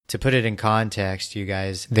to put it in context, you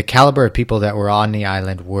guys, the caliber of people that were on the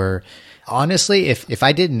island were, honestly, if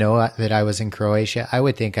I didn't know that I was in Croatia, I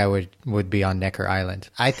would think I would be on Necker Island.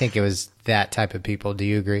 I think it was that type of people. Do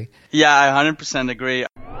you agree? Yeah, I 100% agree.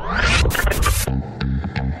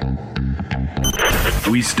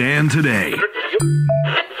 We stand today.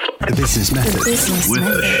 The Business Method with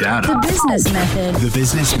the Shadow. The Business Method. The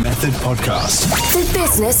Business Method Podcast. The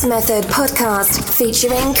Business Method Podcast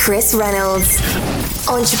featuring Chris Reynolds.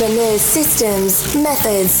 Entrepreneurs' systems,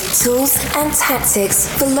 methods, tools, and tactics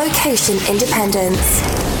for location independence.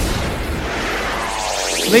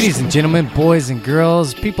 Ladies and gentlemen, boys and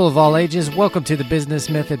girls, people of all ages, welcome to the Business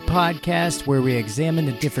Method Podcast, where we examine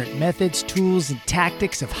the different methods, tools, and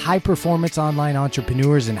tactics of high-performance online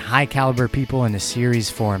entrepreneurs and high-caliber people in a series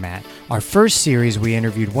format. Our first series, we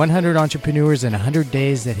interviewed 100 entrepreneurs in 100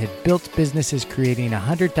 days that had built businesses creating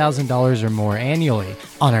 $100,000 or more annually.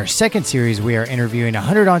 On our second series, we are interviewing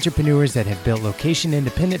 100 entrepreneurs that have built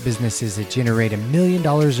location-independent businesses that generate $1 million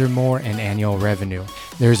or more in annual revenue.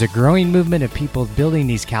 There's a growing movement of people building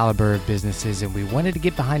these caliber of businesses, and we wanted to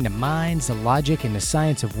get behind the minds, the logic, and the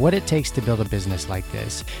science of what it takes to build a business like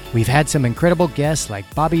this. We've had some incredible guests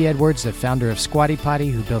like Bobby Edwards, the founder of Squatty Potty,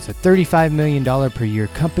 who built a $35 million per year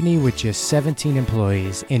company with just 17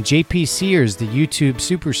 employees, and JP Sears, the YouTube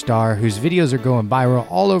superstar whose videos are going viral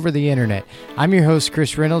all over the internet. I'm your host,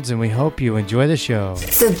 Chris Reynolds, and we hope you enjoy the show.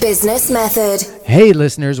 The Business Method. Hey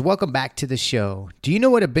listeners, welcome back to the show. Do you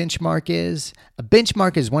know what a benchmark is? A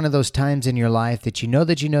benchmark is one of those times in your life that you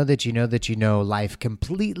know life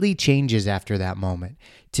completely changes after that moment.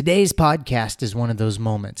 Today's podcast is one of those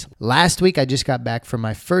moments. Last week, I just got back from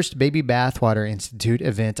my first Baby Bathwater Institute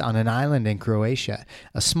event on an island in Croatia.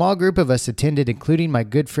 A small group of us attended, including my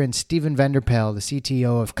good friend Steven Vanderpel, the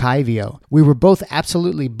CTO of Kaivio. We were both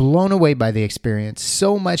absolutely blown away by the experience,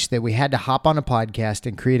 so much that we had to hop on a podcast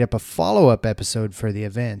and create up a follow-up episode for the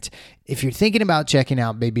event. If you're thinking about checking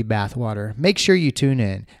out Baby Bathwater, make sure you tune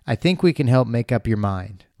in. I think we can help make up your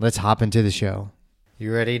mind. Let's hop into the show.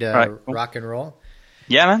 You ready to rock and roll?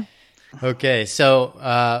 Yeah, man. Okay,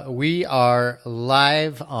 so we are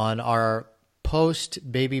live on our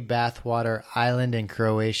post-Baby Bathwater Island in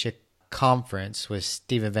Croatia conference with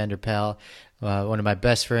Steven Vanderpel, one of my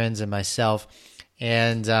best friends, and myself.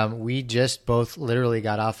 And we just both literally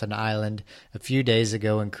got off an island a few days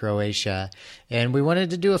ago in Croatia. And we wanted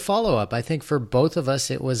to do a follow-up. I think for both of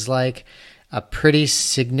us, it was like a pretty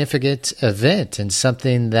significant event and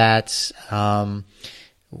something that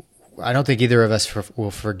I don't think either of us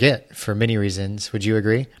will forget for many reasons. Would you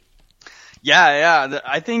agree? Yeah.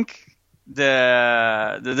 I think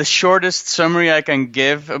the shortest summary I can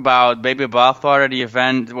give about Baby Bathwater, the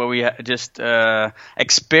event where we just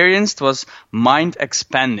experienced, was mind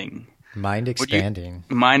expanding. Mind expanding.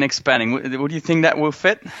 Would you think that will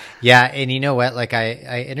fit? Yeah, and you know what? Like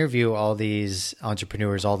I interview all these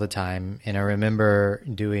entrepreneurs all the time, and I remember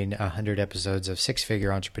doing 100 episodes of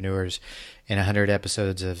six-figure entrepreneurs and 100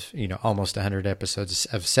 episodes of, almost 100 episodes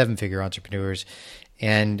of seven-figure entrepreneurs.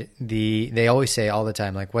 And they always say all the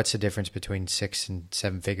time, like, what's the difference between 6 and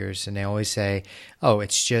 7 figures? And they always say, oh,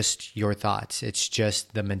 it's just your thoughts. It's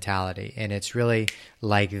just the mentality. And it's really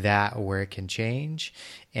like that where it can change.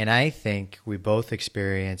 And I think we both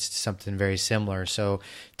experienced something very similar. So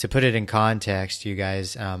to put it in context, you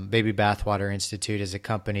guys, Baby Bathwater Institute is a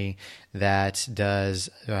company that does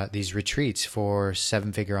these retreats for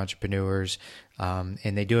seven-figure entrepreneurs.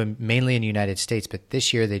 And they do them mainly in the United States, but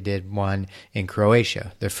this year they did one in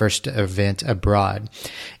Croatia, their first event abroad.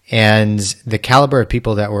 And the caliber of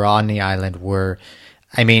people that were on the island were,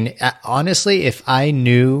 honestly, if I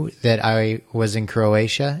knew that I was in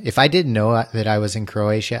Croatia, if I didn't know that I was in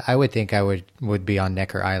Croatia, I would think I would be on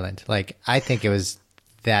Necker Island. Like, I think it was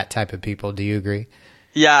that type of people. Do you agree?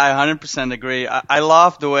 Yeah, I 100% agree. I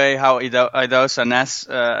love the way how Idos and Ness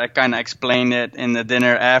kind of explained it in the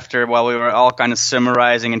dinner after, while we were all kind of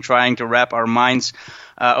summarizing and trying to wrap our minds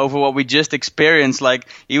over what we just experienced. Like,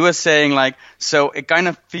 he was saying, like, so it kind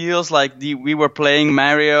of feels like we were playing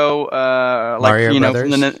Mario, Mario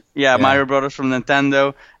Brothers. Mario Brothers from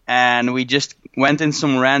Nintendo, and we just went in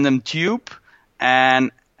some random tube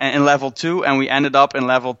and in level 2, and we ended up in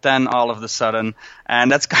level 10 all of a sudden.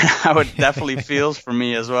 And that's kind of how it definitely feels for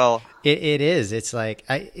me as well. It is. It's like,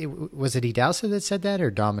 was it Idausa that said that, or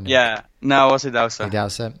Dominic? Yeah, no, it was Idausa.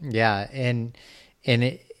 Idausa, yeah. And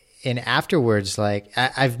afterwards, like,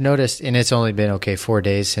 I've noticed, and it's only been, 4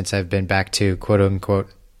 days since I've been back to quote-unquote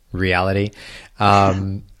reality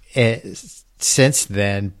since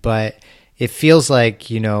then, but it feels like,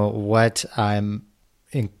 what I'm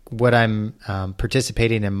what I'm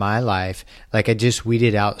participating in my life, like I just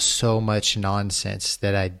weeded out so much nonsense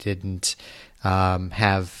that I didn't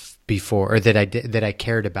have before, or that I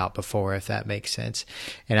cared about before, if that makes sense.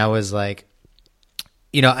 And I was like,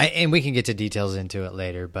 and we can get to details into it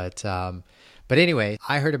later, but anyway,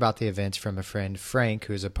 I heard about the events from a friend, Frank,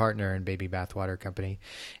 who's a partner in Baby Bathwater Company,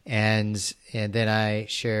 and then I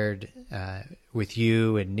shared with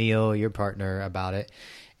you and Neil, your partner, about it.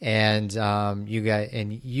 And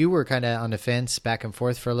you were kind of on the fence back and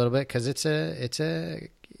forth for a little bit, because it's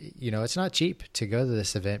not cheap to go to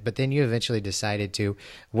this event. But then you eventually decided to.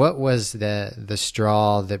 What was the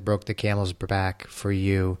straw that broke the camel's back for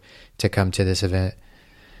you to come to this event?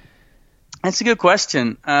 That's a good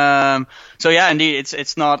question. So yeah, indeed,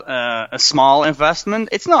 it's not a small investment.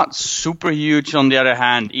 It's not super huge on the other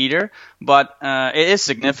hand either, but it is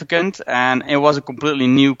significant, and it was a completely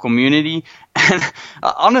new community. And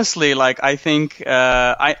honestly, like, I think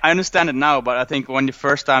I understand it now, but I think when the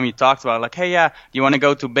first time you talked about it, like, hey, yeah, do you want to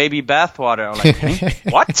go to Baby Bathwater? I'm like, hey,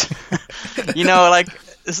 what? Like,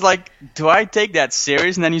 it's like, do I take that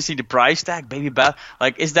serious? And then you see the price tag, Baby Bath.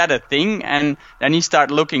 Like, is that a thing? And then you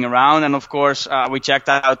start looking around, and of course, we checked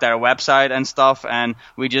out their website and stuff, and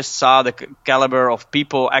we just saw the caliber of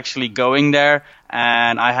people actually going there.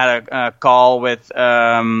 And I had a call with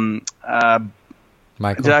Michael.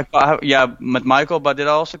 With Michael, but did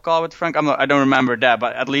I also call with Frank? I don't remember that,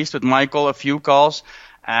 but at least with Michael, a few calls.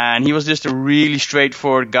 And he was just a really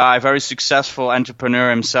straightforward guy, very successful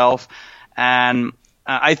entrepreneur himself. And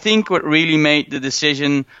I think what really made the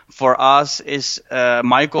decision for us is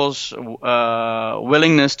Michael's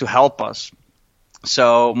willingness to help us.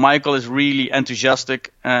 So Michael is really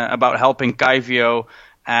enthusiastic about helping Kaivio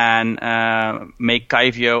and make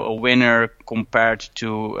Kaivio a winner compared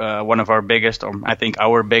to one of our biggest, or I think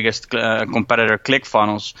our biggest competitor,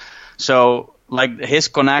 ClickFunnels. So like his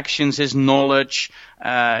connections, his knowledge,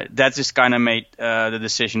 that just kind of made the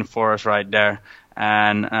decision for us right there.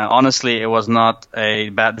 And honestly, it was not a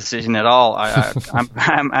bad decision at all.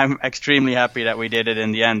 I'm extremely happy that we did it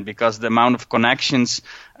in the end, because the amount of connections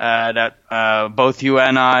that both you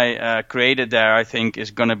and I created there, I think,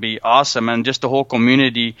 is going to be awesome. And just the whole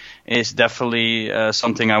community is definitely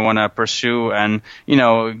something I want to pursue, and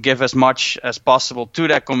give as much as possible to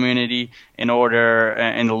that community in order,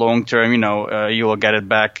 in the long term, you will get it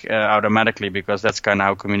back automatically, because that's kind of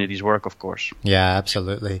how communities work, of course. Yeah,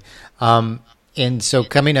 absolutely. And so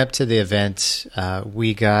coming up to the event,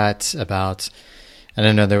 we got about, I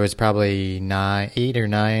don't know, there was probably 8 or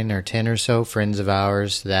 9 or 10 or so friends of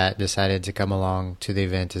ours that decided to come along to the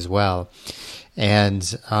event as well. And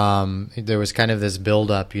there was kind of this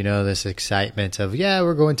build-up, this excitement of, yeah,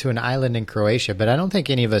 we're going to an island in Croatia. But I don't think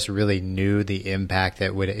any of us really knew the impact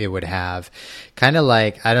that it would have. Kind of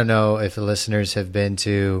like, I don't know if the listeners have been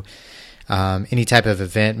to any type of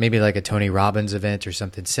event, maybe like a Tony Robbins event or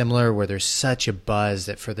something similar, where there's such a buzz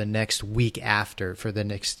that for the next week after, for the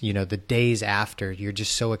next, the days after, you're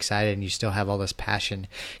just so excited and you still have all this passion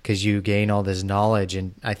because you gain all this knowledge.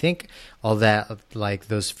 And I think all that, like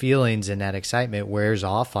those feelings and that excitement wears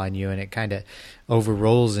off on you, and it kind of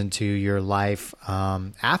overrolls into your life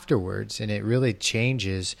afterwards. And it really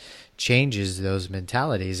changes those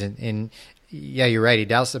mentalities. And yeah, you're right.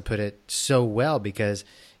 Idalsa put it so well, because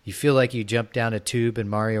you feel like you jump down a tube in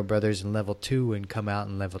Mario Brothers in level 2 and come out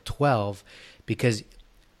in level 12, because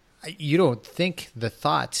you don't think the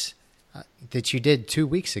thoughts that you did 2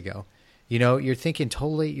 weeks ago. You're thinking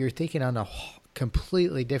on a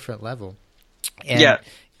completely different level. And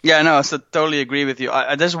Yeah, no, so totally agree with you.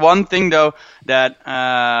 There's one thing though that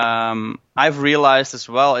I've realized as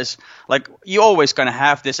well is, like, you always kind of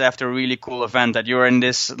have this after a really cool event, that you're in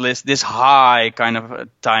this high kind of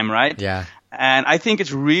time, right? Yeah. And I think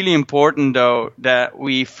it's really important though that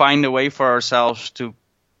we find a way for ourselves to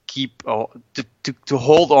keep to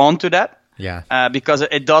hold on to that. Yeah. Because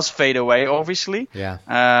it does fade away, obviously.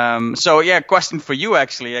 Yeah. So yeah, question for you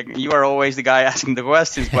actually. You are always the guy asking the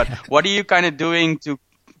questions, but what are you kind of doing to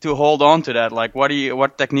hold on to that? Like,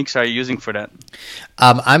 what techniques are you using for that?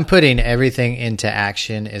 I'm putting everything into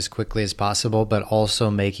action as quickly as possible, but also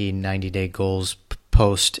making 90-day goals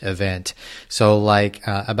post-event. So like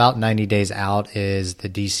about 90 days out is the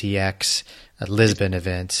DCX Lisbon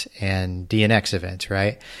event and DNX event,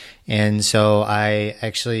 right? And so I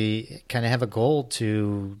actually kind of have a goal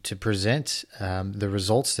to present the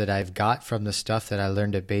results that I've got from the stuff that I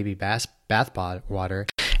learned at Baby Bathwater.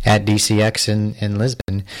 at DCX in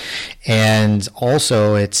Lisbon. And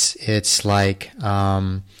also it's like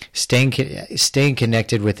staying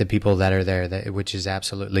connected with the people that are there, which is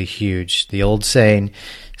absolutely huge. The old saying,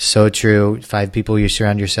 so true, 5 people you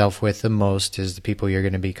surround yourself with the most is the people you're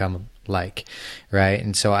going to become like, right?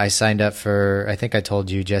 And so I signed up for, I think I told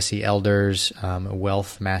you, Jesse Elder's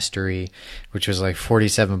Wealth Mastery, which was like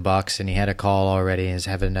 $47, and he had a call already and is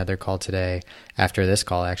having another call today after this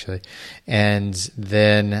call, actually. And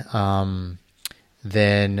then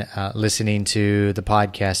listening to the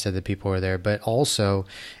podcast of the people who were there. But also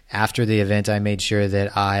after the event, I made sure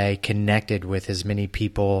that I connected with as many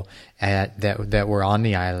people that were on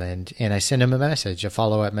the island. And I sent them a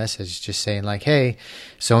follow-up message, just saying like, hey,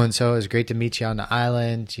 so-and-so, it was great to meet you on the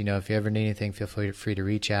island. You know, if you ever need anything, feel free to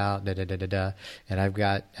reach out, And I've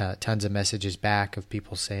got tons of messages back of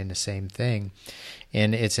people saying the same thing.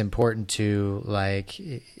 And it's important to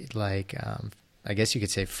I guess you could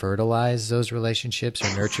say fertilize those relationships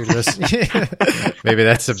or nurture those. Maybe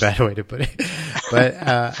that's a bad way to put it.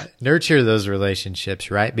 But nurture those relationships,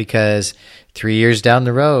 right? Because 3 years down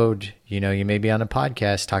the road, you know, you may be on a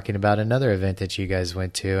podcast talking about another event that you guys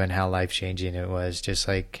went to and how life-changing it was, just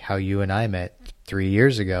like how you and I met 3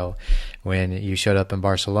 years ago when you showed up in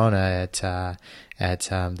Barcelona at the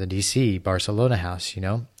DC Barcelona house, you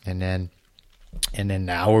know, and then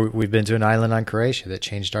now we've been to an island on Croatia that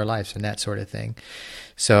changed our lives and that sort of thing.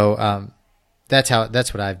 So that's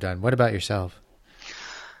what I've done. What about yourself?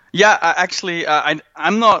 Yeah,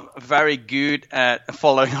 I'm not very good at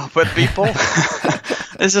following up with people.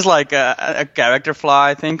 This is like a character flaw,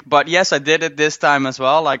 I think. But yes, I did it this time as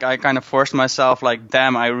well. Like I kind of forced myself, like,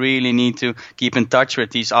 damn, I really need to keep in touch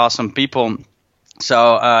with these awesome people.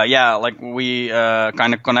 So, like we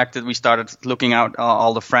kind of connected. We started looking out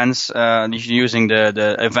all the friends using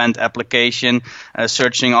the event application,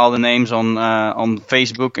 searching all the names on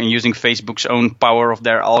Facebook and using Facebook's own power of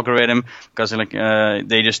their algorithm, because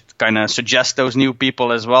they just kind of suggest those new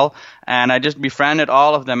people as well. And I just befriended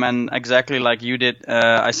all of them, and exactly like you did,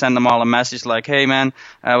 I sent them all a message like, hey man,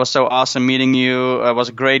 it was so awesome meeting you. It was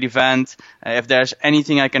a great event. If there's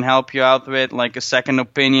anything I can help you out with, like a second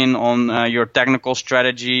opinion on your technical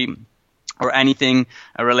strategy or anything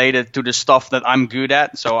related to the stuff that I'm good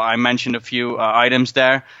at. So I mentioned a few items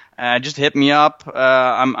there. Just hit me up.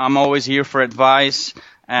 I'm always here for advice.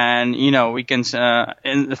 And, you know, we can,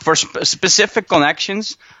 for specific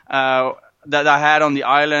connections, that I had on the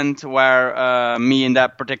island where me and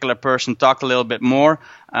that particular person talked a little bit more.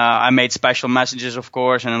 I made special messages, of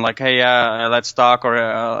course, and like, hey, let's talk,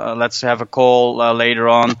 or let's have a call later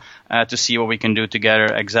on to see what we can do together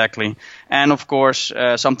exactly. And of course,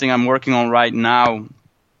 something I'm working on right now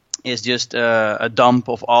is just a dump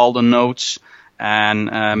of all the notes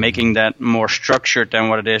and making that more structured than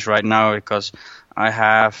what it is right now, because I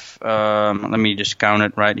have, let me just count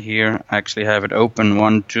it right here. I actually have it open.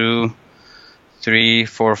 1, 2, 3,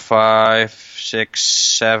 4, 5, 6,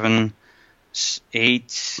 7,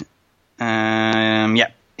 8.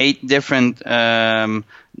 8 different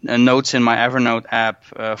notes in my Evernote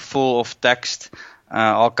app, full of text,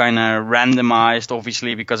 all kind of randomized,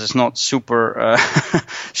 obviously, because it's not super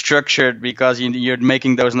structured, because you're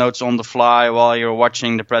making those notes on the fly while you're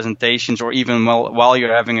watching the presentations, or even while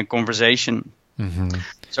you're having a conversation. Mm-hmm.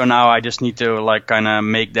 So now I just need to like kind of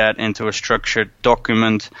make that into a structured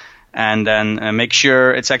document, and then make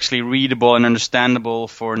sure it's actually readable and understandable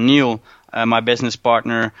for Neil, my business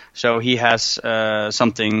partner, so he has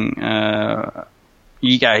something.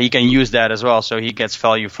 He can use that as well, so he gets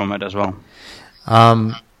value from it as well.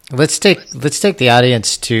 Let's take the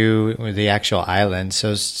audience to the actual island.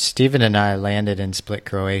 So Steven and I landed in Split,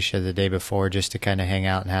 Croatia the day before, just to kind of hang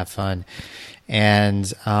out and have fun.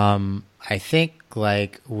 And I think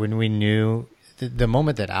like when we knew, the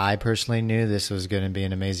moment that I personally knew this was going to be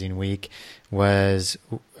an amazing week was,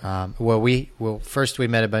 first we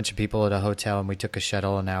met a bunch of people at a hotel, and we took a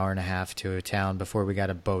shuttle an hour and a half to a town before we got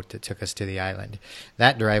a boat that took us to the island.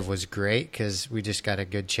 That drive was great because we just got a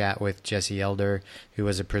good chat with Jesse Elder, who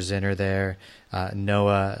was a presenter there,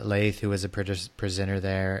 Noah Lath, who was a presenter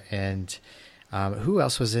there, and who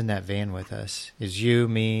else was in that van with us? It was you,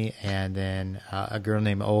 me, and then a girl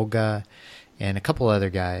named Olga, and a couple other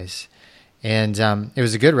guys. And it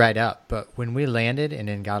was a good ride up, but when we landed and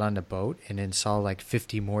then got on the boat and then saw like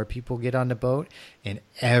 50 more people get on the boat, and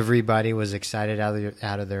everybody was excited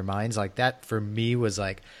out of their minds, like that for me was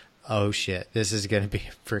like, oh shit, this is going to be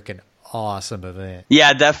freaking awesome event.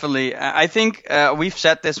 Yeah, definitely. I think we've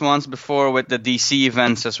said this once before with the DC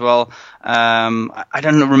events as well. I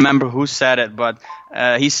don't remember who said it, but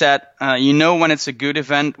he said, when it's a good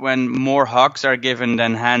event when more hugs are given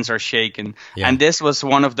than hands are shaken. Yeah. And this was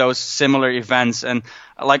one of those similar events. And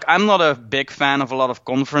like, I'm not a big fan of a lot of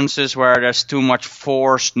conferences where there's too much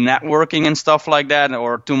forced networking and stuff like that,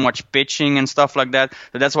 or too much pitching and stuff like that.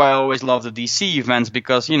 So that's why I always love the DC events,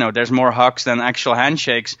 because, there's more hugs than actual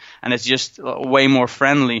handshakes, and it's just way more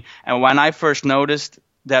friendly. And when I first noticed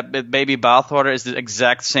that Baby Bathwater is the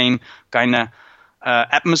exact same kind of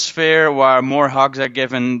atmosphere where more hugs are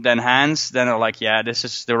given than hands, then I'm like, yeah, this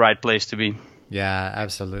is the right place to be. Yeah,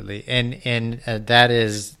 absolutely. And that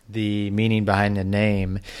is the meaning behind the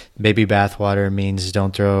name. Baby Bathwater means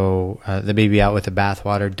don't throw the baby out with the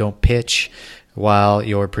bathwater. Don't pitch while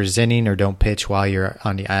you're presenting, or don't pitch while you're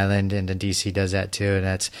on the island. And the DC does that too. And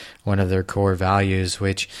that's one of their core values,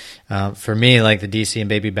 which for me, like the DC and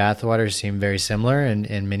Baby Bathwater seem very similar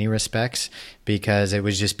in many respects, because it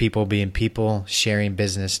was just people being people, sharing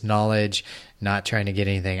business knowledge, not trying to get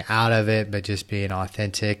anything out of it, but just being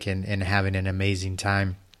authentic and having an amazing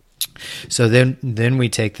time. So then we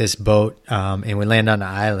take this boat and we land on the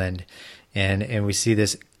island, and we see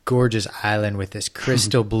this gorgeous island with this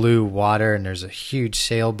crystal blue water, and there's a huge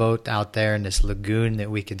sailboat out there in this lagoon that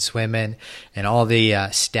we can swim in, and all the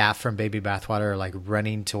staff from Baby Bathwater are like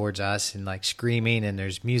running towards us and like screaming, and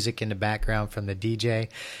there's music in the background from the DJ,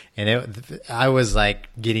 and I was like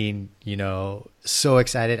getting so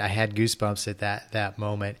excited. I had goosebumps at that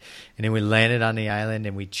moment. And then we landed on the island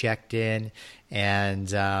and we checked in,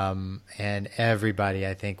 and everybody,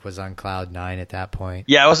 I think, was on cloud 9 at that point.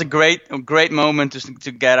 Yeah, it was a great moment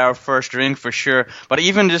to get our first drink for sure. But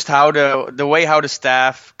even just how the way how the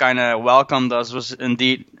staff kind of welcomed us was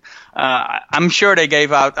indeed. I'm sure they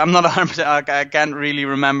gave out. I'm not 100%. I can't really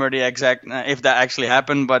remember the exact if that actually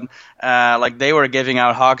happened, but like they were giving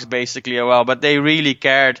out hugs basically as well. But they really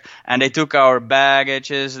cared, and they took our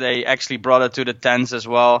baggages. They actually brought it to the tents as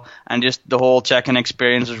well, and just the whole check-in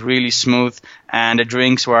experience was really smooth. And the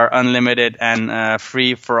drinks were unlimited and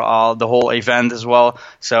free for the whole event as well.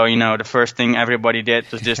 So the first thing everybody did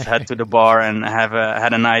was just head to the bar and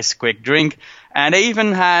had a nice quick drink. And they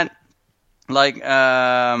even had like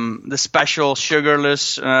the special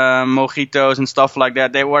sugarless mojitos and stuff like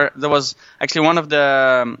that. There was actually one of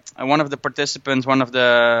the participants, one of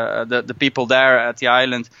the people there at the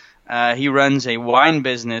island. He runs a wine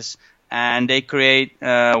business, and they create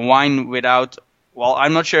wine without. Well,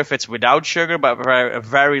 I'm not sure if it's without sugar, but a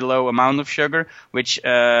very low amount of sugar, which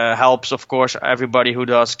helps, of course, everybody who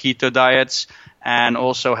does keto diets, and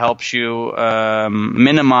also helps you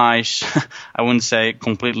minimize, I wouldn't say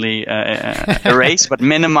completely erase, but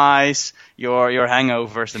minimize your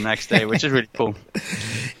hangovers the next day, which is really cool.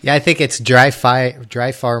 Yeah, I think it's dry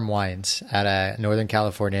farm wines out of Northern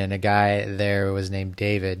California, and a guy there was named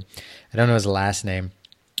David. I don't know his last name,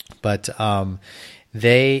 but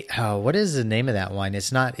what is the name of that wine?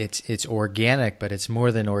 It's organic, but it's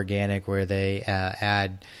more than organic, where they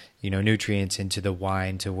add nutrients into the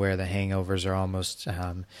wine to where the hangovers are almost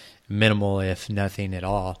minimal, if nothing at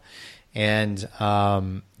all. And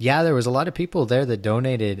there was a lot of people there that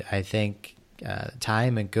donated, I think,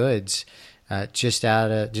 time and goods just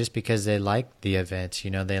because they liked the event.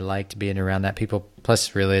 They liked being around that people.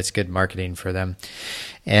 Plus, really, it's good marketing for them.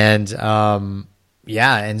 And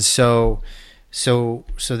and so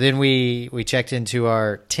then we checked into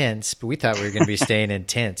our tents, but we thought we were going to be staying in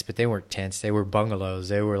tents, but they weren't tents. They were bungalows.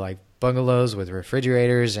 They were like bungalows with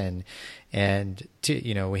refrigerators, and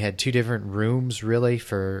we had 2 different rooms really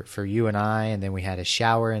for you and I, and then we had a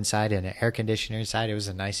shower inside and an air conditioner inside. It was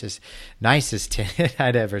the nicest tent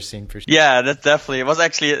I'd ever seen for sure. Yeah, that's definitely. It was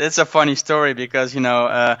actually. It's a funny story because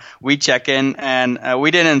we check in, and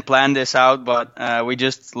we didn't plan this out, but we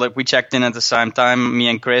checked in at the same time, me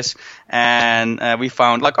and Chris, and we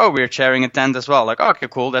found we're sharing a tent as well. Okay,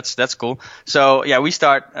 cool, that's cool. So yeah, we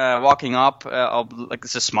start walking up.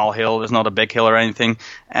 It's a small hill. There's not a big hill or anything,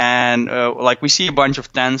 and we see a bunch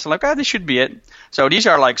of tents. This should be it. So these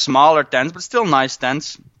are smaller tents, but still nice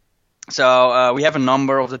tents. So we have a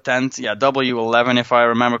number of the tent, W11 if I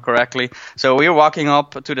remember correctly. So we were walking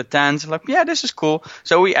up to the tent, this is cool.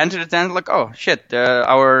 So we enter the tent, oh shit,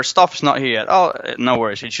 our stuff's not here yet. Oh, no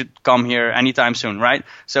worries, it should come here anytime soon, right?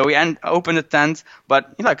 So we open the tent,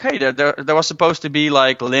 but hey, there was supposed to be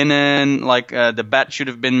linen, the bed should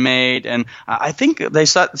have been made, and I think they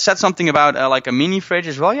said something about a mini fridge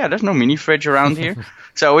as well. Yeah, there's no mini fridge around here.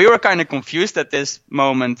 So we were kind of confused at this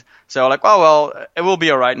moment. So it will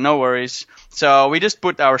be all right, no worries. So we just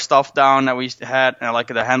put our stuff down that we had,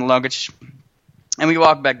 the hand luggage, And we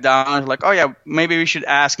walked back down. Like, oh yeah, maybe we should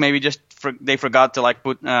ask. Maybe they forgot to like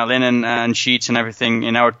put linen and sheets and everything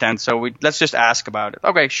in our tent. So let's just ask about it.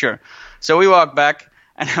 Okay, sure. So we walk back,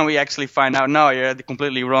 and then we actually find out, no, you're at the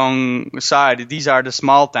completely wrong side. These are the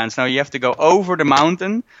small tents. Now you have to go over the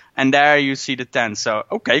mountain, and there you see the tents. So,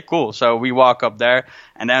 okay, cool. So we walk up there,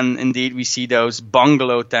 and then indeed we see those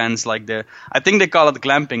bungalow tents, like I think they call it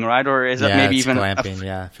glamping, right? Or is that maybe even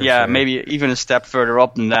glamping? Sure. Maybe even a step further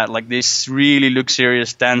up than that. Like this really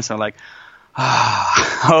luxurious tents. I'm like,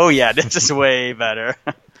 oh yeah, this is way better.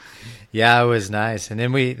 Yeah, it was nice. And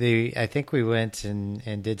then I think we went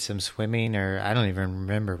and did some swimming, or I don't even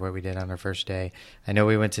remember what we did on our first day. I know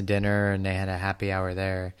we went to dinner and they had a happy hour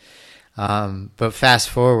there. But fast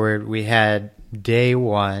forward, we had day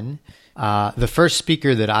one. The first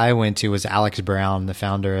speaker that I went to was Alex Brown, the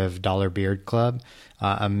founder of Dollar Beard Club.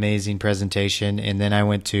 Amazing presentation. And then I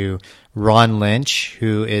went to Ron Lynch,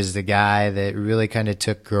 who is the guy that really kind of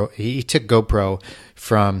took GoPro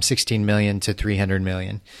from 16 million to 300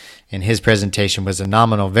 million. And his presentation was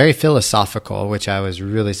phenomenal, very philosophical, which I was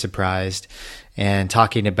really surprised, and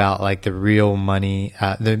talking about like the real money,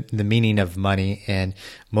 the meaning of money. And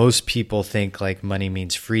most people think like money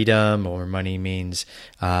means freedom, or money means,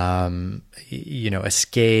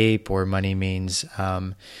 escape, or money means,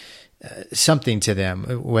 something to them,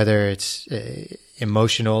 whether it's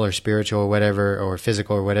emotional or spiritual or whatever, or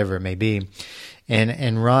physical or whatever it may be.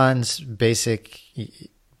 And Ron's basic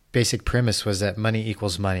premise was that money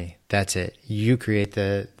equals money. That's it. You create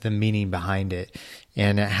the meaning behind it.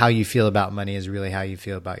 And how you feel about money is really how you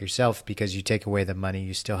feel about yourself, because you take away the money,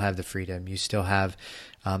 you still have the freedom, you still have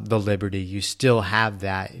the liberty, you still have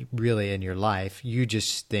that really in your life. You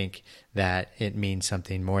just think that it means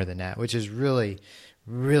something more than that, which is really,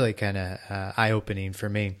 really kind of eye-opening for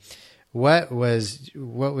me. What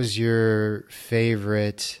was your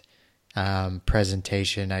favorite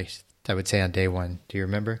presentation, I would say, on day one? Do you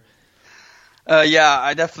remember? Yeah,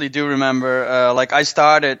 I definitely do remember. Like I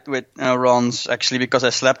started with Ron's actually because I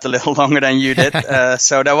slept a little longer than you did.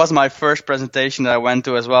 So that was my first presentation that I went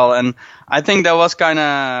to as well. And I think that was kind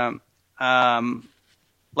of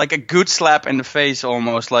like a good slap in the face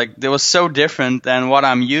almost. Like it was so different than what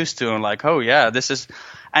I'm used to. And like, oh yeah, this is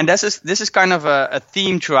kind of a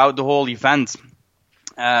theme throughout the whole event.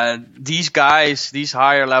 These guys, these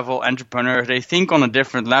higher level entrepreneurs, they think on a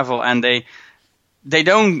different level, and they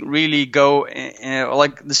don't really go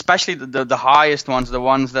like, especially the highest ones, the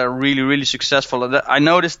ones that are really, really successful. I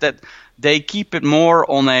noticed that they keep it more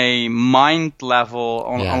on a mind level,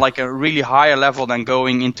 on like a really higher level than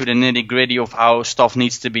going into the nitty gritty of how stuff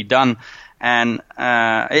needs to be done. And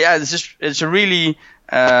it's a really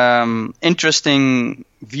interesting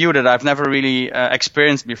view that I've never really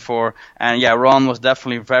experienced before. And yeah, Ron was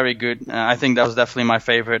definitely very good. I think that was definitely my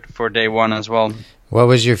favorite for day one as well. What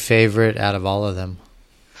was your favorite out of all of them?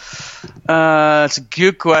 It's a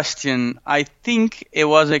good question. I think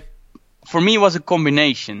for me it was a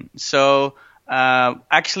combination. So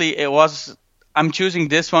actually I'm choosing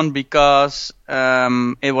this one because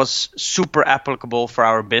it was super applicable for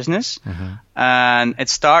our business. Mm-hmm. And it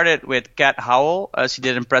started with Kat Howell. She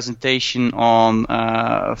did a presentation on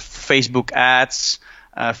Facebook ads,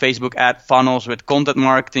 Facebook ad funnels with content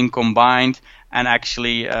marketing combined, and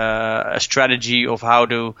actually a strategy of how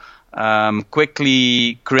to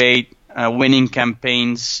quickly create winning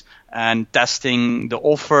campaigns, and testing the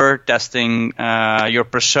offer, testing your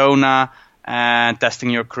persona, and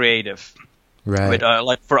testing your creative. Right. With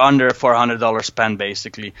like for under $400 spent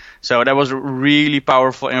basically. So that was really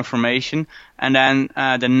powerful information. And then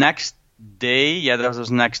the next day, that was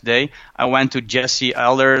the next day, I went to Jesse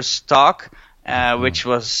Elder's talk, which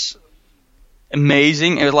was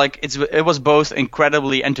amazing. It was like it was both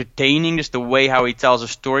incredibly entertaining, just the way how he tells a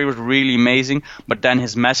story was really amazing, but then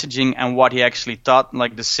his messaging and what he actually taught,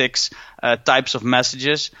 like the 6 types of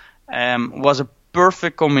messages, was a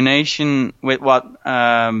perfect combination with what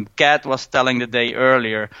Kat was telling the day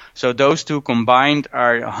earlier. So those two combined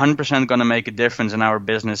are 100% going to make a difference in our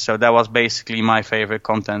business. So that was basically my favorite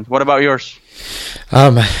content. What about yours?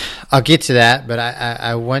 I'll get to that, but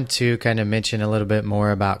I want to kind of mention a little bit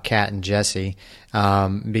more about Kat and Jesse,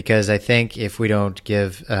 because I think if we don't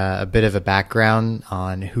give a bit of a background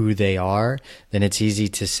on who they are, then it's easy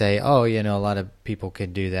to say, oh, a lot of people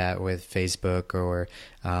could do that with Facebook or,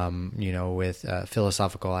 with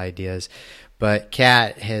philosophical ideas. But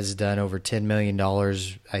Kat has done over $10 million,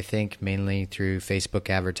 I think, mainly through Facebook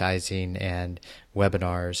advertising and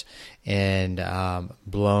webinars, and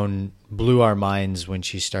blew our minds when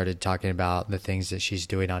she started talking about the things that she's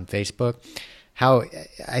doing on Facebook. how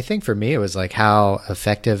I think for me it was like how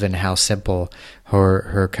effective and how simple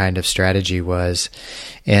her kind of strategy was.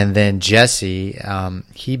 And then Jesse,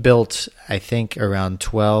 he built, I think, around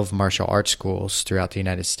 12 martial arts schools throughout the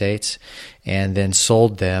United States, and then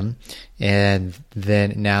sold them. And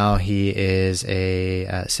then now he is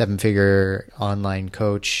a 7-figure online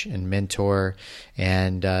coach and mentor,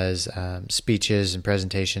 and does speeches and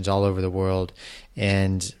presentations all over the world.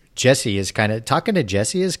 And Jesse is talking to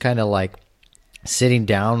Jesse is kind of like sitting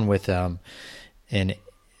down with an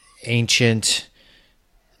ancient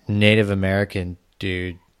Native American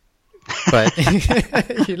dude, but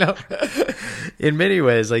in many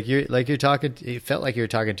ways, you're talking. It felt like you were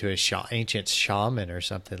talking to a ancient shaman or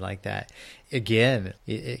something like that. Again,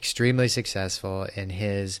 extremely successful, and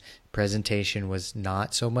his presentation was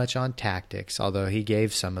not so much on tactics, although he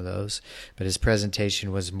gave some of those, but his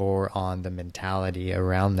presentation was more on the mentality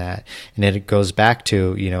around that. And it goes back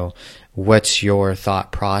to, what's your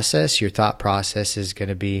thought process? Your thought process is going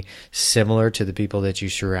to be similar to the people that you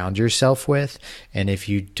surround yourself with. And if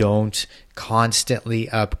you don't constantly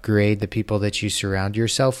upgrade the people that you surround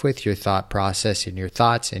yourself with, your thought process and your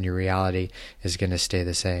thoughts and your reality is going to stay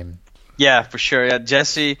the same. Yeah, for sure. Yeah,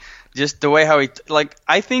 Jesse, just the way how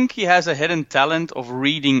I think he has a hidden talent of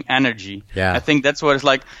reading energy. Yeah. I think that's what it's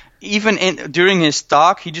like. Even during his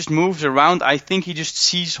talk, he just moves around. I think he just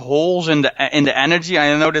sees holes in the energy.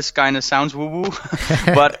 I know this kind of sounds woo-woo,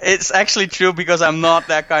 but it's actually true because I'm not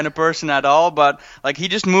that kind of person at all. But he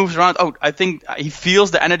just moves around. Oh, I think he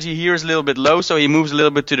feels the energy here is a little bit low, so he moves a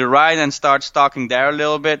little bit to the right and starts talking there a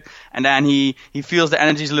little bit. And then he feels the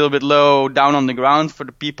energy is a little bit low down on the ground for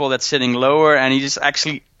the people that's sitting lower, and he just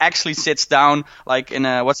actually sits down in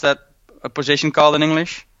what's that position called in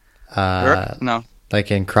English? No. Like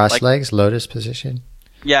in cross legs, lotus position?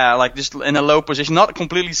 Yeah, just in a low position, not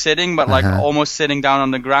completely sitting, but almost sitting down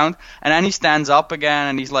on the ground. And then he stands up again,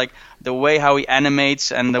 and he's the way how he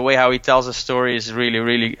animates and the way how he tells a story is really,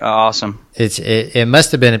 really awesome. It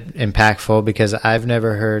must have been impactful, because I've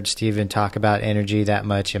never heard Steven talk about energy that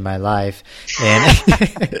much in my life.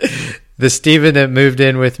 And the Steven that moved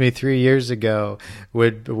in with me 3 years ago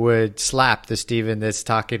would slap the Steven that's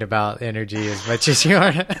talking about energy as much as you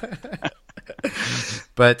are.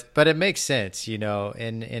 But it makes sense,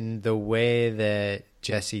 in the way that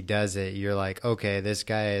Jesse does it. You're like, okay, this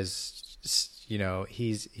guy is,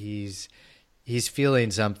 he's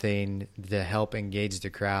feeling something to help engage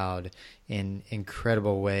the crowd in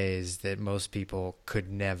incredible ways that most people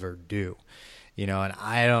could never do. And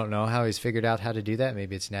I don't know how he's figured out how to do that.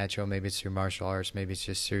 Maybe it's natural, maybe it's through martial arts, maybe it's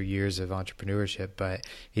just through years of entrepreneurship, but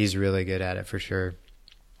he's really good at it for sure.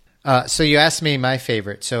 So you asked me my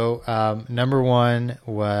favorite. So number one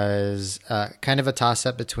was kind of a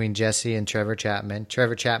toss-up between Jesse and Trevor Chapman.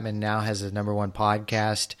 Trevor Chapman now has a number one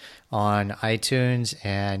podcast on iTunes,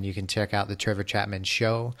 and you can check out the Trevor Chapman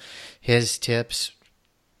Show. His tips,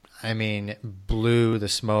 blew the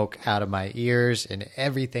smoke out of my ears, and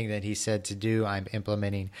everything that he said to do, I'm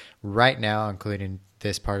implementing right now, including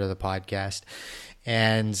this part of the podcast.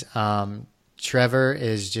 And Trevor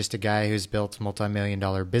is just a guy who's built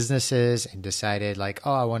multi-million-dollar businesses and decided I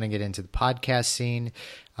want to get into the podcast scene.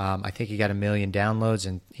 I think he got 1 million downloads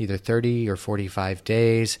in either 30 or 45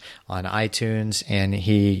 days on iTunes. And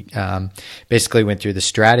he basically went through the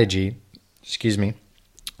strategy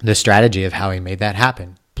of how he made that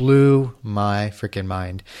happen. Blew my freaking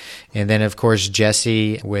mind. And then, of course,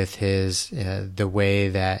 Jesse with his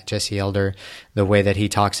Jesse Elder, the way that he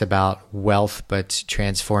talks about wealth, but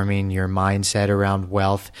transforming your mindset around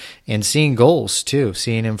wealth and seeing goals too,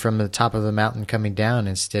 seeing him from the top of the mountain coming down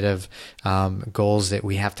instead of goals that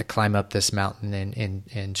we have to climb up this mountain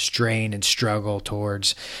and strain and struggle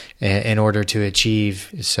towards in order to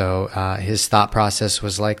achieve. So his thought process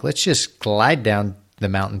was let's just glide down the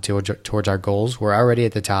mountain towards our goals. We're already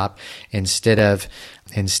at the top, instead of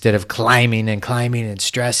climbing and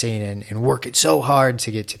stressing and working so hard to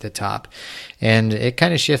get to the top. And it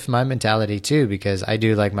kind of shifts my mentality too, because I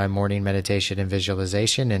do my morning meditation and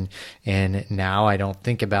visualization, and now I don't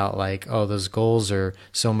think about those goals are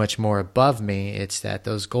so much more above me. It's that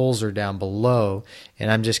those goals are down below,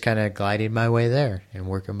 and I'm just kind of gliding my way there and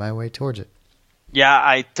working my way towards it. Yeah,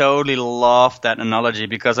 I totally love that analogy,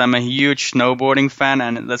 because I'm a huge snowboarding fan,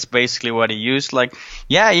 and that's basically what he used.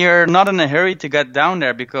 You're not in a hurry to get down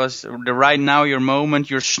there, because right now your moment,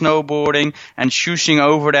 you're snowboarding and shooshing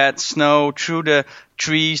over that snow through the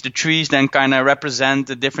trees. The trees then kind of represent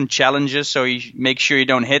the different challenges, so you make sure you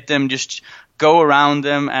don't hit them, just go around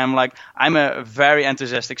them. And I'm a very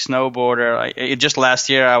enthusiastic snowboarder. Just last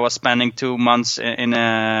year I was spending 2 months in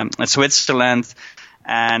Switzerland,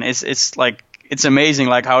 and it's it's amazing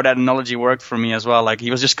like how that analogy worked for me as well. Like he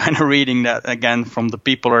was just kind of reading that again from the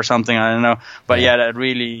people or something, I don't know. But yeah, that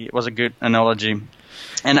really was a good analogy.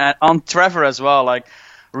 And on Trevor as well, like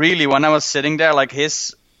really when I was sitting there, like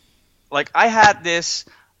I had this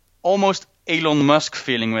almost Elon Musk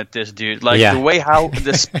feeling with this dude, like the way how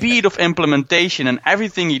the speed of implementation and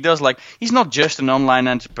everything he does, like he's not just an online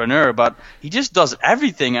entrepreneur, but he just does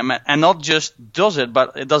everything and not just does it,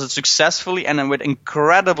 but it does it successfully and then with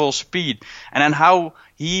incredible speed. And then how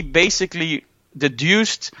he basically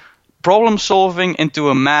deduced problem solving into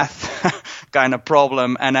a math kind of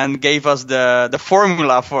problem and then gave us the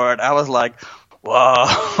formula for it. I was like,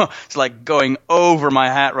 whoa, it's like going over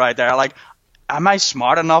my head right there. Like, am I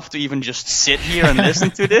smart enough to even just sit here and listen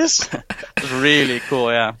to this? It's really cool,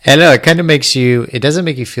 yeah. I know, it kind of makes you, it doesn't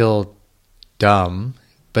make you feel dumb,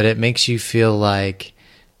 but it makes you feel like,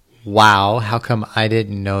 wow, how come I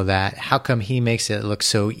didn't know that? How come he makes it look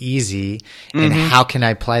so easy? And how can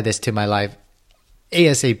I apply this to my life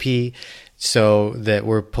ASAP so that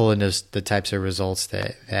we're pulling the types of results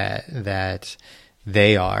that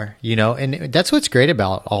they are, you know? And that's what's great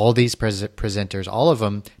about all these presenters. All of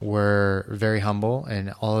them were very humble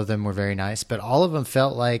and all of them were very nice, but all of them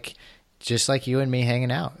felt like just like you and me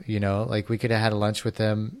hanging out, you know, like we could have had a lunch with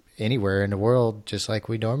them anywhere in the world, just like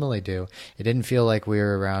we normally do. It didn't feel like we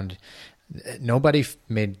were around. Nobody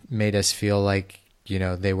made us feel like, you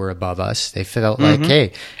know, they were above us. They felt like,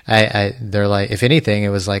 hey, they're like, if anything, it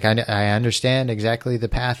was like, I understand exactly the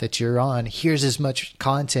path that you're on. Here's as much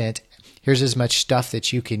content. Here's as much stuff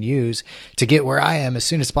that you can use to get where I am as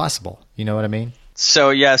soon as possible. You know what I mean?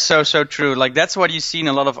 So yeah, so true. Like that's what you see in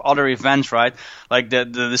a lot of other events, right? Like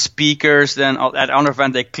the speakers then at other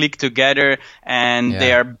event they click together and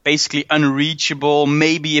they are basically unreachable.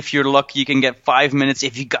 Maybe if you're lucky you can get 5 minutes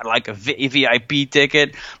if you got like a VIP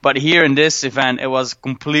ticket. But here in this event it was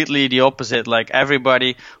completely the opposite. Like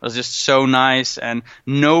everybody was just so nice and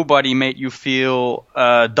nobody made you feel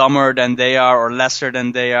dumber than they are or lesser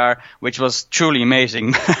than they are, which was truly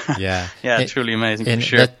amazing. Yeah, truly amazing and for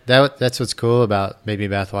sure. That's what's cool about maybe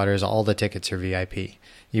Bathwater is all the tickets are VIP.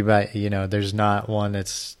 You buy, you know, there's not one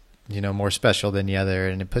that's, you know, more special than the other,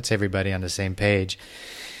 and it puts everybody on the same page.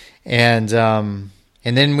 And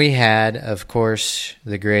then we had, of course,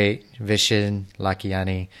 the great Vishen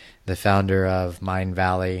Lakhiani, the founder of Mind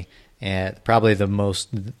Valley, and probably the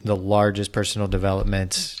largest personal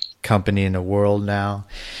development company in the world now.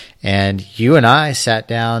 And you and I sat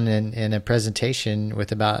down in a presentation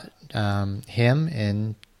with about him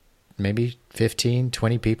and maybe 15,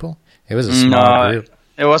 20 people. It was a small group.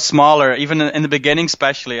 It was smaller, even in the beginning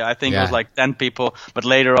especially. I think it was like 10 people, but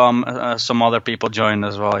later on some other people joined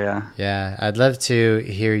as well, Yeah, I'd love to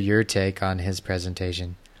hear your take on his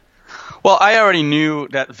presentation. Well, I already knew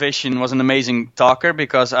that Vishen was an amazing talker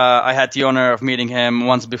because I had the honor of meeting him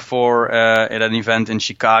once before at an event in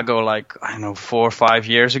Chicago, like, I don't know, 4 or 5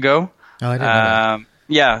 years ago. Oh, I didn't know that.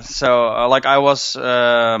 Yeah, so like I was in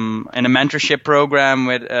a mentorship program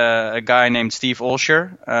with a guy named Steve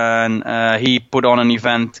Olsher, and he put on an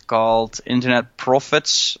event called Internet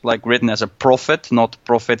Profits, like written as a profit, not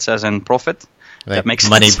profits as in profit. Like that makes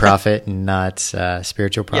money sense. profit, not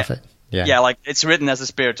spiritual profit. Yeah, like it's written as a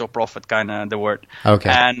spiritual profit, kind of the word. Okay.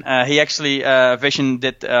 And he actually, Vishen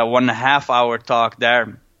did a 1.5 hour talk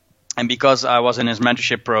there. And because I was in his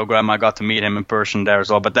mentorship program, I got to meet him in person there as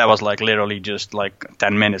well. But that was like literally just like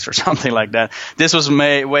 10 minutes or something like that. This was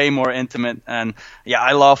way more intimate. And yeah,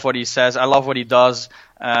 I love what he says. I love what he does.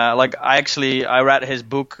 Like I read his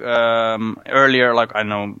book earlier, like I don't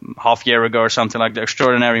know, half year ago or something, like The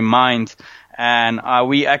Extraordinary Mind. And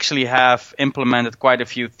we actually have implemented quite a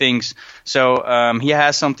few things. So he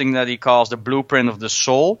has something that he calls the blueprint of the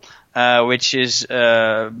soul. Which is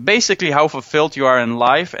basically how fulfilled you are in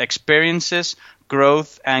life, experiences,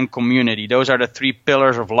 growth, and community. Those are the 3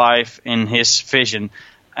 pillars of life in his vision.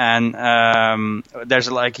 And there's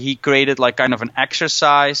like he created like kind of an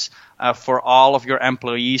exercise for all of your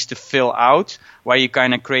employees to fill out, where you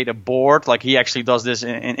kind of create a board. Like he actually does this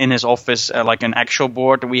in his office, like an actual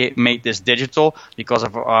board. We made this digital because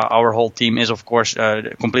of our whole team is of course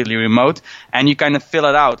completely remote, and you kind of fill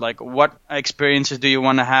it out. Like what experiences do you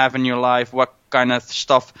want to have in your life? What kind of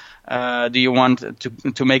stuff do you want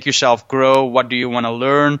to make yourself grow? What do you want to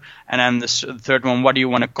learn? And then the third one, what do you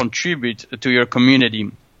want to contribute to your community?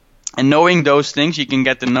 And knowing those things, you can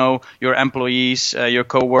get to know your employees, your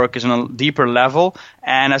coworkers on a deeper level.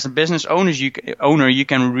 And as a business owner, you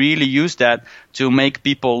can really use that to make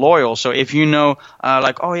people loyal. So if you know,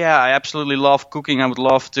 like, oh yeah, I absolutely love cooking. I would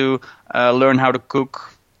love to learn how to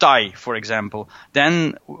cook Thai, for example,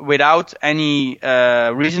 then without any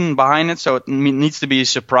reason behind it, so it needs to be a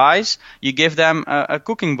surprise, you give them a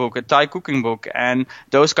cooking book, a Thai cooking book, and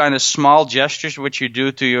those kind of small gestures which you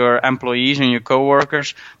do to your employees and your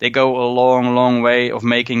coworkers, they go a long, long way of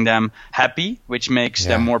making them happy, which makes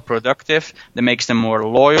them more productive, that makes them more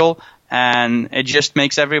loyal, and it just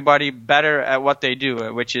makes everybody better at what they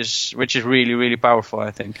do, which is really, really powerful,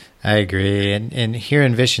 I think. I agree. And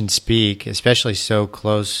hearing Vishen speak, especially so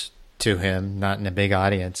close to him, not in a big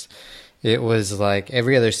audience, it was like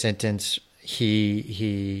every other sentence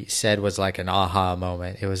he said was like an aha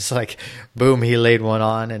moment. It was like, boom, he laid one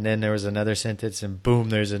on, and then there was another sentence, and boom,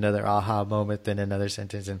 there's another aha moment, then another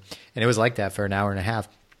sentence. And it was like that for an hour and a half.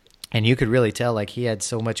 And you could really tell like he had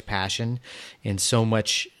so much passion and so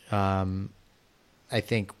much I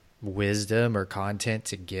think wisdom or content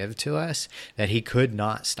to give to us that he could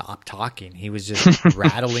not stop talking. He was just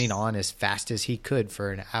rattling on as fast as he could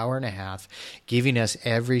for an hour and a half, giving us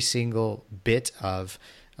every single bit of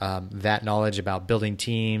that knowledge about building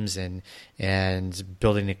teams and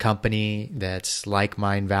building a company that's like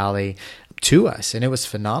Mind Valley to us, and it was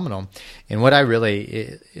phenomenal. And what I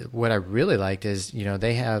really liked is,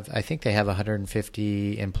 I think they have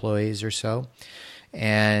 150 employees or so.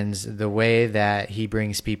 And the way that he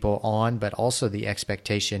brings people on, but also the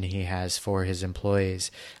expectation he has for his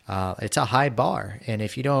employees, it's a high bar. And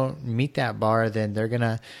if you don't meet that bar, then they're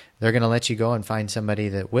gonna let you go and find somebody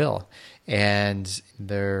that will. And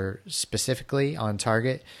they're specifically on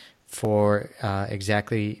target for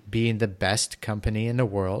exactly being the best company in the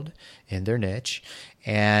world in their niche,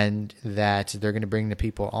 and that they're going to bring the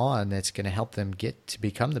people on that's going to help them get to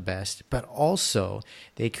become the best. But also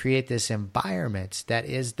they create this environment that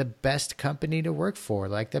is the best company to work for.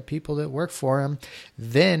 Like the people that work for them,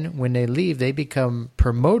 then when they leave, they become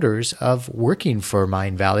promoters of working for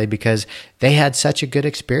Mind Valley because they had such a good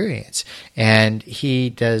experience. And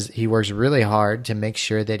he works really hard to make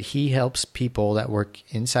sure that he helps people that work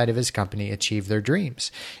inside of his company achieve their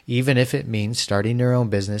dreams, even if it means starting their own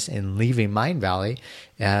business and leaving Mind Valley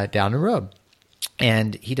down the road.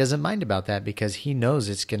 And he doesn't mind about that because he knows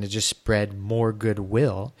it's going to just spread more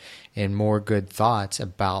goodwill and more good thoughts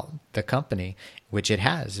about the company, which it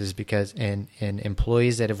has, is because and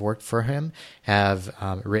employees that have worked for him have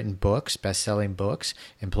written books, best-selling books.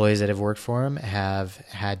 Employees that have worked for him have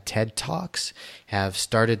had TED Talks, have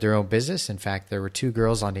started their own business. In fact, there were 2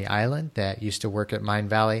 girls on the island that used to work at Mind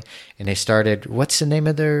Valley, and they started, what's the name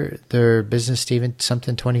of their business, Steven?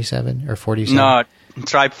 Something 27 or 47? No,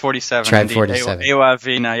 Tribe 47. Tribe indeed. 47. Ewa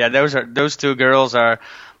Vina. Yeah, those 2 girls are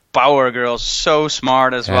power girls, so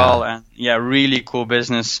smart as well, and really cool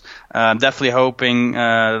business. Definitely hoping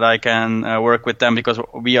that I can work with them because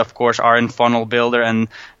we, of course, are in funnel builder, and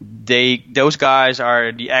those guys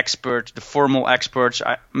are the experts, the formal experts,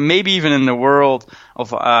 maybe even in the world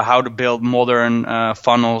of how to build modern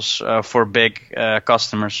funnels for big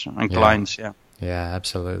customers and clients. Yeah,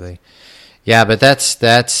 absolutely. Yeah, but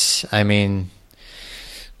that's I mean,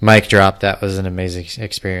 mic drop. That was an amazing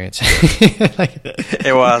experience.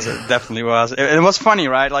 It was. It definitely was. It was funny,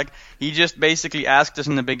 right? Like, he just basically asked us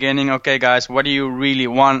in the beginning, okay, guys, what do you really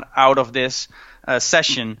want out of this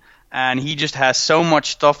session? And he just has so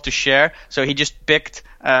much stuff to share. So he just picked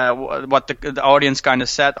what the audience kind of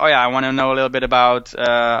said. Oh, yeah, I want to know a little bit about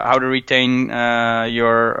how to retain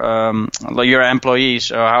your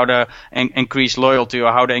employees, or how to increase loyalty,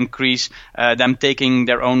 or how to increase them taking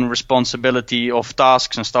their own responsibility of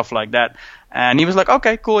tasks and stuff like that. And he was like,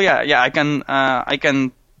 okay, cool, yeah, I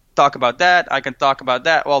can talk about that. I can talk about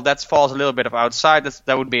that. Well, that falls a little bit of outside.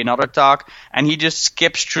 That would be another talk. And he just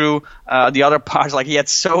skips through the other parts. Like, he had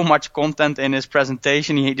so much content in his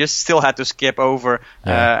presentation, he just still had to skip over.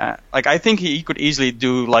 Like, I think he could easily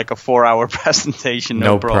do like a 4-hour presentation.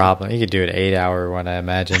 No problem. He could do an 8-hour one, I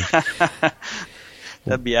imagine.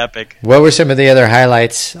 That'd be epic. What were some of the other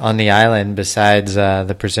highlights on the island besides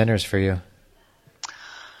the presenters for you?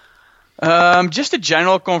 Just the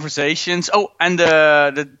general conversations. Oh, and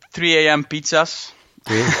the 3 a.m. pizzas.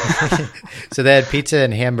 So they had pizza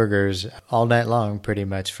and hamburgers all night long, pretty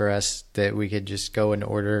much, for us, that we could just go and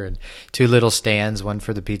order, and 2 little stands, one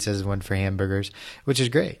for the pizzas, one for hamburgers, which is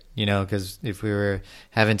great, because if we were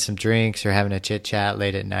having some drinks or having a chit chat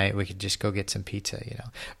late at night, we could just go get some pizza.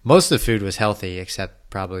 Most of the food was healthy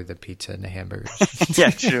except probably the pizza and the hamburgers.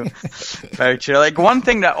 Yeah, true. Very true. Like, one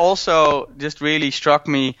thing that also just really struck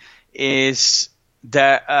me is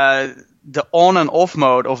the on and off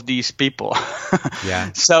mode of these people.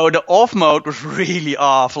 Yeah. So the off mode was really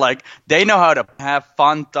off. Like, they know how to have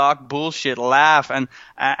fun, talk bullshit, laugh, and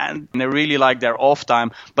they really like their off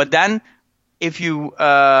time. But then if you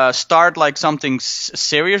start like something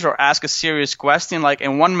serious or ask a serious question, like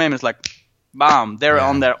in 1 minute, it's like, bam, they're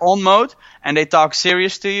on their own mode and they talk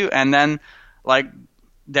serious to you, and then like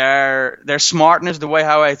their smartness, the way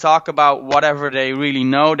how I talk about whatever they really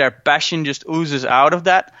know, their passion just oozes out of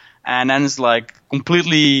that, and then it's like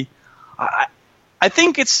completely. I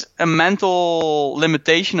think it's a mental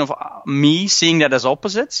limitation of me seeing that as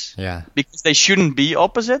opposites. Yeah. Because they shouldn't be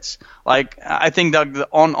opposites. Like, I think that the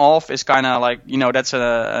on-off is kind of like, that's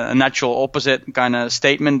a natural opposite kind of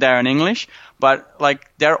statement there in English. But like,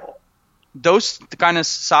 those kind of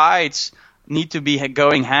sides need to be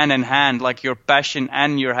going hand in hand, like your passion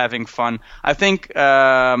and you're having fun. I think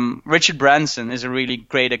Richard Branson is a really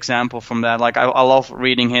great example from that. Like I love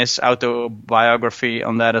reading his autobiography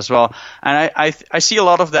on that as well, and I see a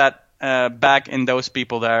lot of that back in those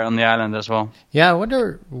people there on the island as well. Yeah, I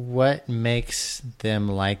wonder what makes them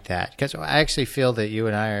like that, because I actually feel that you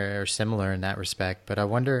and I are similar in that respect, but I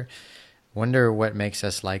wonder what makes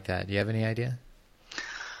us like that. Do you have any idea?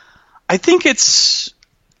 I think it's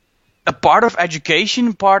a part of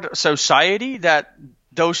education, part of society, that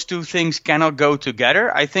those two things cannot go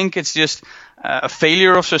together. I think it's just a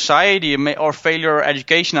failure of society or failure of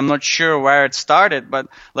education. I'm not sure where it started, but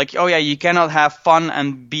like, oh yeah, you cannot have fun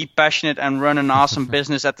and be passionate and run an awesome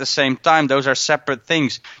business at the same time. Those are separate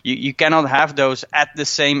things. You cannot have those at the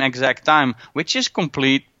same exact time, which is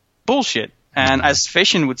complete bullshit. And as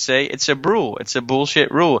Fishin would say, it's a rule. It's a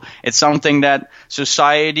bullshit rule. It's something that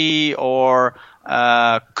society or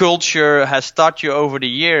culture has taught you over the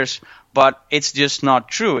years, but it's just not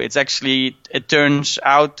true. It's actually, it turns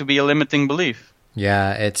out to be a limiting belief.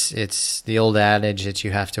 Yeah, it's the old adage that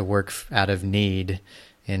you have to work out of need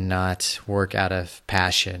and not work out of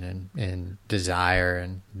passion and desire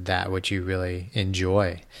and that which you really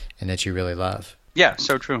enjoy and that you really love. Yeah,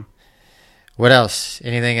 so true. What else?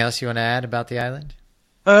 Anything else you want to add about the island?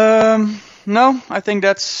 No, I think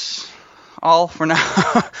that's all for now.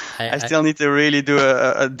 I still need to really do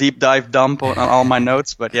a deep dive dump on all my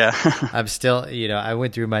notes, but yeah. I'm still, I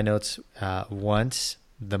went through my notes once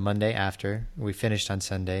the Monday after. We finished on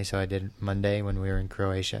Sunday, so I did Monday when we were in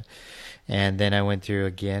Croatia. And then I went through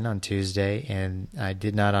again on Tuesday, and I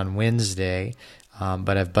did not on Wednesday.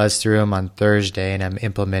 But I've buzzed through them on Thursday, and I'm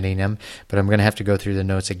implementing them. But I'm going to have to go through the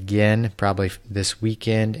notes again, probably this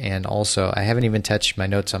weekend. And also, I haven't even touched my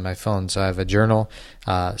notes on my phone. So I have a journal,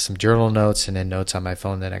 some journal notes, and then notes on my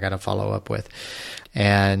phone that I got to follow up with.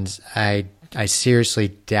 And I seriously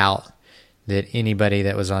doubt that anybody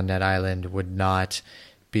that was on that island would not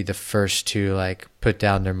be the first to like put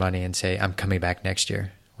down their money and say, I'm coming back next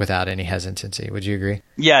year, without any hesitancy. Would you agree?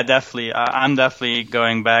 Yeah, definitely. I'm definitely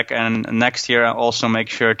going back, and next year I'll also make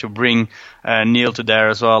sure to bring Neil to there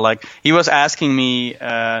as well. Like, he was asking me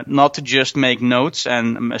not to just make notes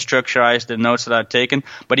and structureize the notes that I've taken,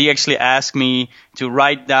 but he actually asked me to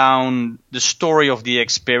write down the story of the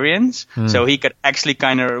experience so he could actually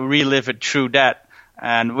kind of relive it through that.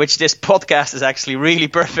 And which this podcast is actually really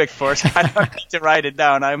perfect for, so I don't need to write it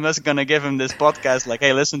down. I'm just going to give him this podcast like,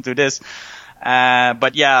 hey, listen to this.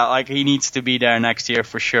 But yeah, like, he needs to be there next year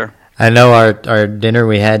for sure. I know our dinner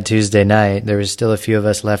we had Tuesday night, there was still a few of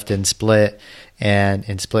us left in Split,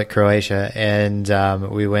 Croatia, and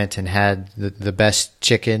we went and had the best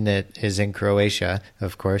chicken that is in Croatia,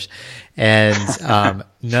 of course, and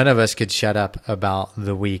none of us could shut up about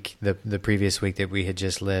the week, the previous week that we had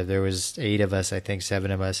just lived. There was 8 of us, I think 7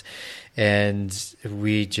 of us, and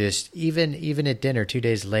we just, even at dinner 2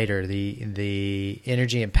 days later, the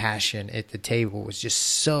energy and passion at the table was just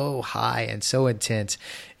so high and so intense,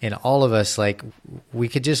 and all of us, like, we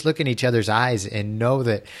could just look in each other's eyes and know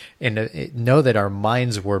that our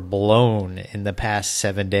minds were blown in the past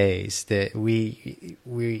 7 days, that we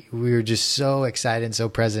were just so excited and so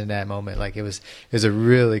present in that moment. Like, it was a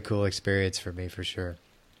really cool experience for me, for sure.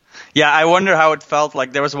 Yeah, I wonder how it felt.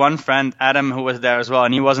 Like, there was one friend, Adam, who was there as well,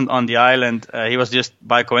 and he wasn't on the island. He was just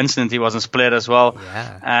by coincidence, he was in Split as well.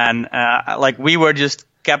 Yeah. And like, we were just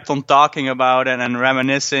kept on talking about it and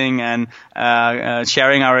reminiscing and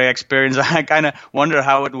sharing our experience. I kind of wonder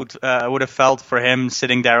how it would have felt for him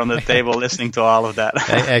sitting there on the table listening to all of that.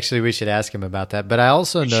 Actually, we should ask him about that. But I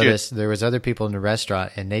also noticed there was other people in the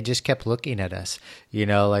restaurant, and they just kept looking at us.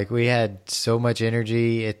 Like, we had so much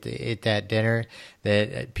energy at that dinner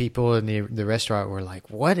that people in the restaurant were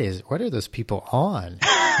like, what are those people on?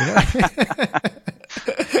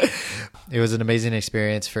 It was an amazing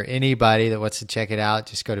experience. For anybody that wants to check it out,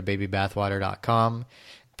 just go to babybathwater.com.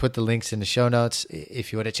 Put the links in the show notes.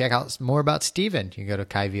 If you want to check out more about Steven, you can go to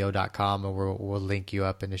kaivo.com, and we'll link you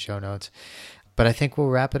up in the show notes. But I think we'll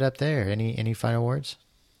wrap it up there. Any final words?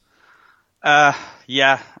 I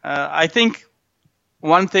think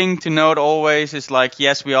one thing to note always is like,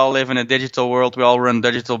 yes, we all live in a digital world. We all run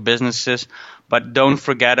digital businesses, but don't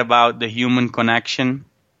forget about the human connection.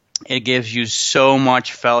 It gives you so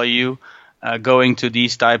much value going to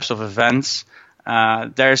these types of events.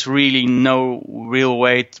 There's really no real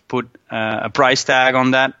way to put a price tag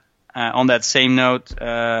on that. On that same note,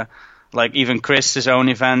 like even Chris's own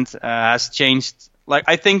event has changed. Like,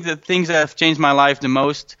 I think the things that have changed my life the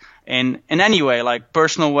most in any way, like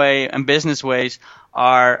personal way and business ways,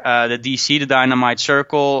 are the DC, the Dynamite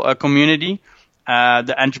Circle community,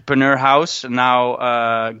 the Entrepreneur House,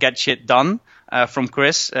 now Get Shit Done from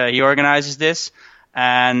Chris. He organizes this.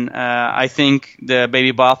 And I think the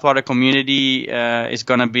Baby Bathwater community is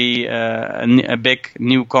going to be a big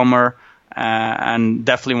newcomer, and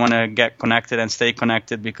definitely want to get connected and stay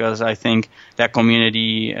connected, because I think that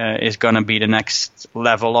community is going to be the next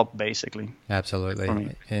level up, basically.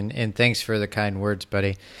 Absolutely. And thanks for the kind words,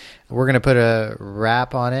 buddy. We're going to put a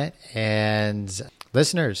wrap on it. And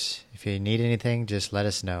listeners, if you need anything, just let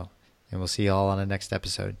us know. And we'll see you all on the next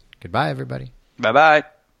episode. Goodbye, everybody. Bye-bye.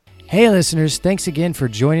 Hey listeners, thanks again for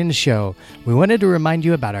joining the show. We wanted to remind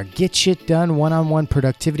you about our Get Shit Done one-on-one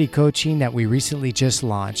productivity coaching that we recently just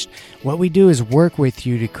launched. What we do is work with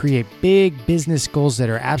you to create big business goals that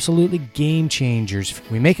are absolutely game changers.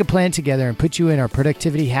 We make a plan together and put you in our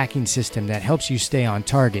productivity hacking system that helps you stay on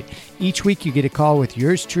target. Each week you get a call with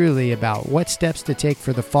yours truly about what steps to take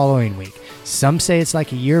for the following week. Some say it's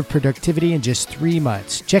like a year of productivity in just 3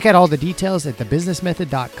 months. Check out all the details at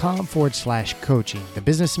thebusinessmethod.com/coaching.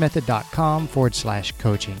 thebusinessmethod.com/coaching.